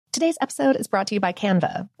Today's episode is brought to you by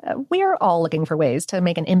Canva. We're all looking for ways to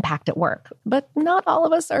make an impact at work, but not all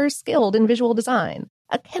of us are skilled in visual design.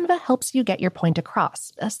 Canva helps you get your point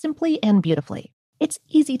across, simply and beautifully. It's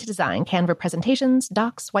easy to design Canva presentations,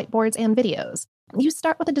 docs, whiteboards, and videos. You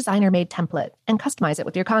start with a designer-made template and customize it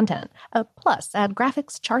with your content. Plus, add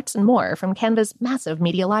graphics, charts, and more from Canva's massive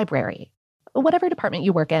media library. Whatever department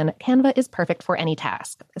you work in, Canva is perfect for any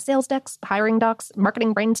task. Sales decks, hiring docs,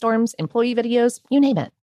 marketing brainstorms, employee videos, you name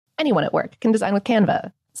it. Anyone at work can design with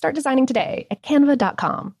Canva. Start designing today at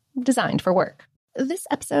canva.com. Designed for work. This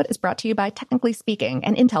episode is brought to you by Technically Speaking,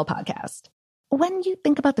 an Intel podcast. When you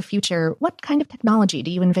think about the future, what kind of technology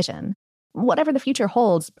do you envision? Whatever the future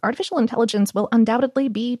holds, artificial intelligence will undoubtedly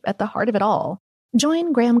be at the heart of it all.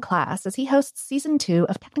 Join Graham Class as he hosts Season 2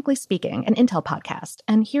 of Technically Speaking, an Intel podcast,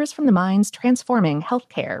 and hears from the minds transforming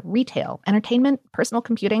healthcare, retail, entertainment, personal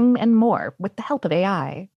computing, and more with the help of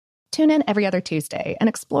AI. Tune in every other Tuesday and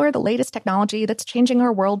explore the latest technology that's changing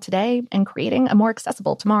our world today and creating a more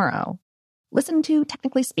accessible tomorrow. Listen to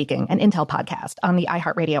Technically Speaking, an Intel podcast on the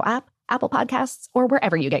iHeartRadio app, Apple Podcasts, or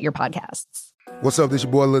wherever you get your podcasts. What's up, this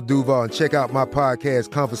your boy Lil Duval, and check out my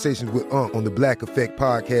podcast, Conversations with Unc, on the Black Effect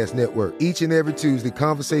Podcast Network. Each and every Tuesday,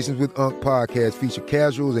 Conversations with Unc podcast feature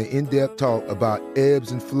casual and in-depth talk about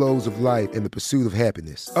ebbs and flows of life and the pursuit of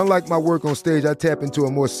happiness. Unlike my work on stage, I tap into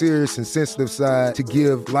a more serious and sensitive side to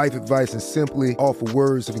give life advice and simply offer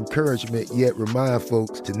words of encouragement, yet remind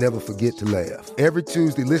folks to never forget to laugh. Every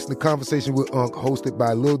Tuesday, listen to Conversation with Unc, hosted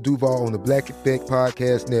by Lil Duval on the Black Effect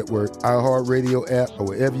Podcast Network, iHeartRadio app, or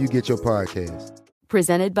wherever you get your podcasts.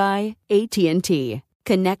 Presented by AT&T.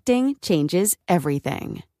 Connecting changes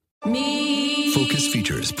everything. Focus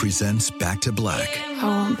Features presents Back to Black. I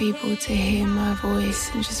want people to hear my voice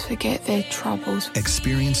and just forget their troubles.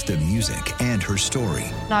 Experience the music and her story.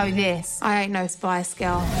 Know this, I ain't no Spice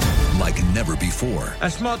Girl. Like never before.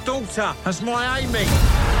 That's my daughter. That's my Amy.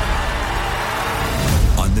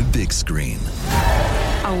 On the big screen.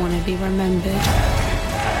 I want to be remembered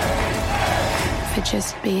for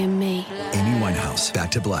just being me. Amy Winehouse,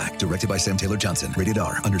 Back to Black, directed by Sam Taylor Johnson. Rated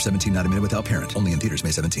R, under 17, not a minute without parent. Only in theaters May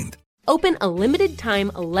 17th. Open a limited-time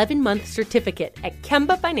 11-month certificate at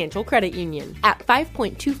Kemba Financial Credit Union. At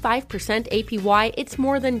 5.25% APY, it's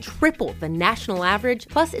more than triple the national average,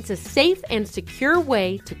 plus it's a safe and secure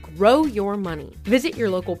way to grow your money. Visit your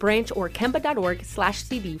local branch or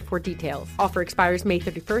kemba.org/CD for details. Offer expires May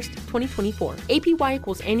 31st, 2024. APY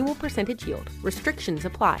equals annual percentage yield. Restrictions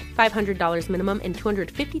apply. $500 minimum and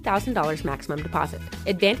 $250,000 maximum deposit.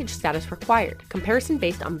 Advantage status required. Comparison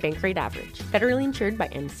based on bank rate average. Federally insured by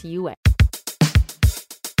NCUA.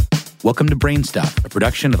 Welcome to Brain Stuff, a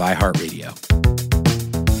production of iHeartRadio.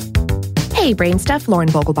 Hey, Brain Stuff, Lauren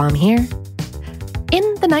Vogelbaum here.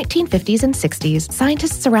 In the 1950s and 60s,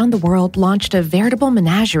 scientists around the world launched a veritable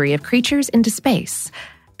menagerie of creatures into space.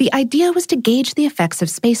 The idea was to gauge the effects of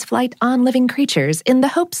spaceflight on living creatures in the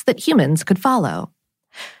hopes that humans could follow.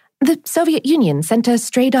 The Soviet Union sent a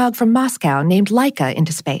stray dog from Moscow named Laika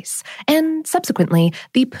into space, and subsequently,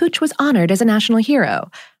 the pooch was honored as a national hero.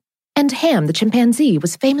 And Ham, the chimpanzee,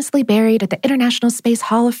 was famously buried at the International Space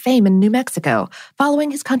Hall of Fame in New Mexico,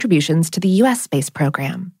 following his contributions to the U.S. space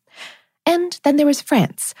program. And then there was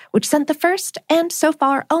France, which sent the first, and so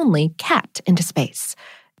far only, cat into space.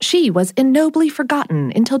 She was ignobly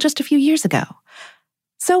forgotten until just a few years ago.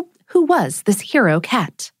 So who was this hero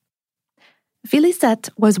cat? Félicette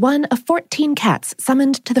was one of 14 cats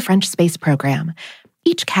summoned to the French space program.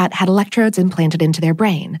 Each cat had electrodes implanted into their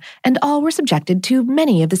brain, and all were subjected to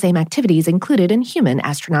many of the same activities included in human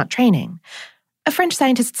astronaut training. French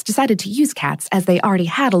scientists decided to use cats as they already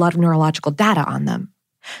had a lot of neurological data on them.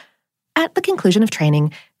 At the conclusion of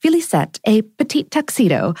training, Félicette, a petite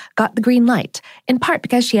tuxedo, got the green light, in part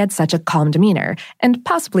because she had such a calm demeanor, and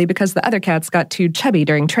possibly because the other cats got too chubby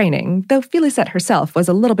during training, though Félicette herself was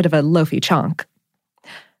a little bit of a loafy chonk.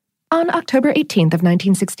 On October 18th of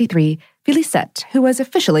 1963, Félicette, who was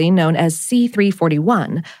officially known as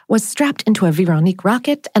C-341, was strapped into a Véronique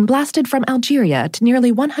rocket and blasted from Algeria to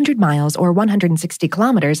nearly 100 miles or 160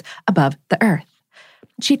 kilometers above the Earth.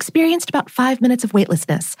 She experienced about 5 minutes of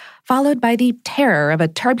weightlessness, followed by the terror of a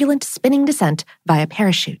turbulent spinning descent via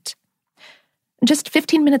parachute. Just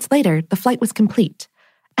 15 minutes later, the flight was complete.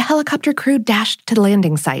 A helicopter crew dashed to the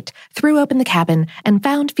landing site, threw open the cabin, and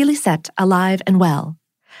found Félicette alive and well.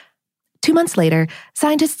 2 months later,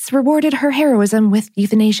 scientists rewarded her heroism with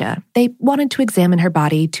euthanasia. They wanted to examine her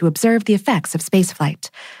body to observe the effects of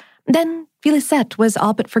spaceflight. Then Félicette was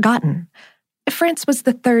all but forgotten. France was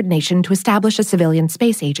the third nation to establish a civilian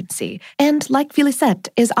space agency, and like Félicette,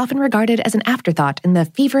 is often regarded as an afterthought in the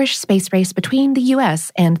feverish space race between the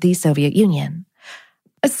U.S. and the Soviet Union.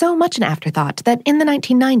 So much an afterthought that in the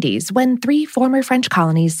 1990s, when 3 former French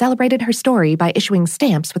colonies celebrated her story by issuing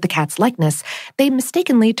stamps with the cat's likeness, they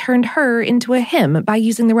mistakenly turned her into a him by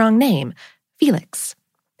using the wrong name, Felix.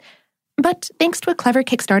 But thanks to a clever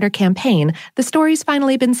Kickstarter campaign, the story's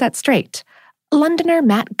finally been set straight. Londoner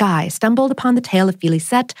Matt Guy stumbled upon the tale of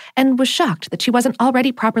Felicette and was shocked that she wasn't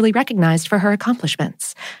already properly recognized for her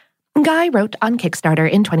accomplishments. Guy wrote on Kickstarter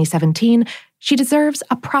in 2017, "She deserves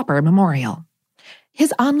a proper memorial."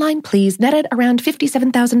 His online pleas netted around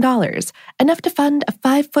 $57,000, enough to fund a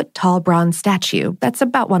 5-foot-tall bronze statue that's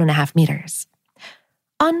about 1.5 meters.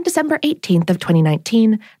 On December 18th of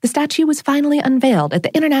 2019, the statue was finally unveiled at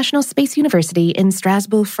the International Space University in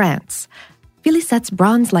Strasbourg, France. Felicette's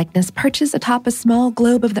bronze likeness perches atop a small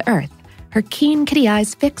globe of the Earth, her keen kitty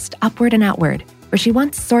eyes fixed upward and outward, where she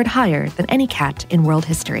once soared higher than any cat in world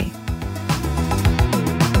history.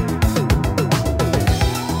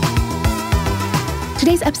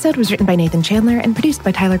 Today's episode was written by Nathan Chandler and produced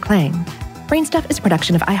by Tyler Klang. Brainstuff is a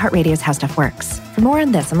production of iHeartRadio's How Stuff Works. For more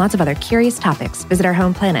on this and lots of other curious topics, visit our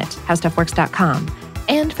home planet, howstuffworks.com.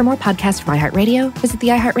 And for more podcasts from iHeartRadio, visit the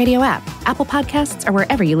iHeartRadio app, Apple Podcasts, or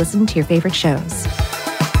wherever you listen to your favorite shows.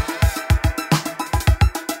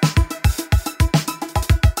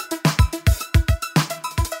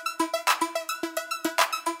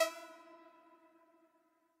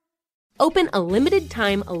 Open a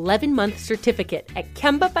limited-time 11-month certificate at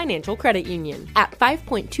Kemba Financial Credit Union. At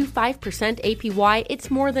 5.25% APY,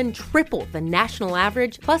 it's more than triple the national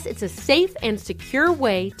average, plus it's a safe and secure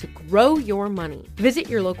way to grow your money. Visit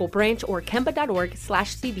your local branch or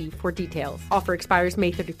kemba.org/cb for details. Offer expires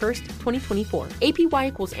May 31st, 2024. APY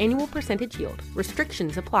equals annual percentage yield.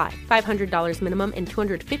 Restrictions apply. $500 minimum and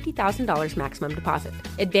 $250,000 maximum deposit.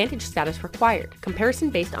 Advantage status required.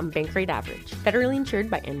 Comparison based on bank rate average. Federally insured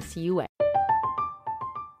by NCUA.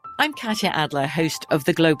 I'm Katya Adler, host of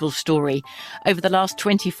The Global Story. Over the last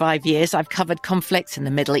 25 years, I've covered conflicts in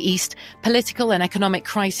the Middle East, political and economic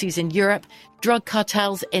crises in Europe, drug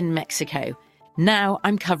cartels in Mexico. Now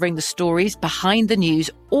I'm covering the stories behind the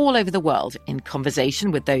news all over the world in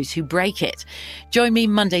conversation with those who break it. Join me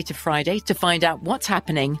Monday to Friday to find out what's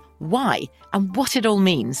happening, why, and what it all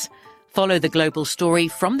means. Follow The Global Story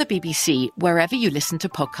from the BBC wherever you listen to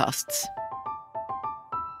podcasts.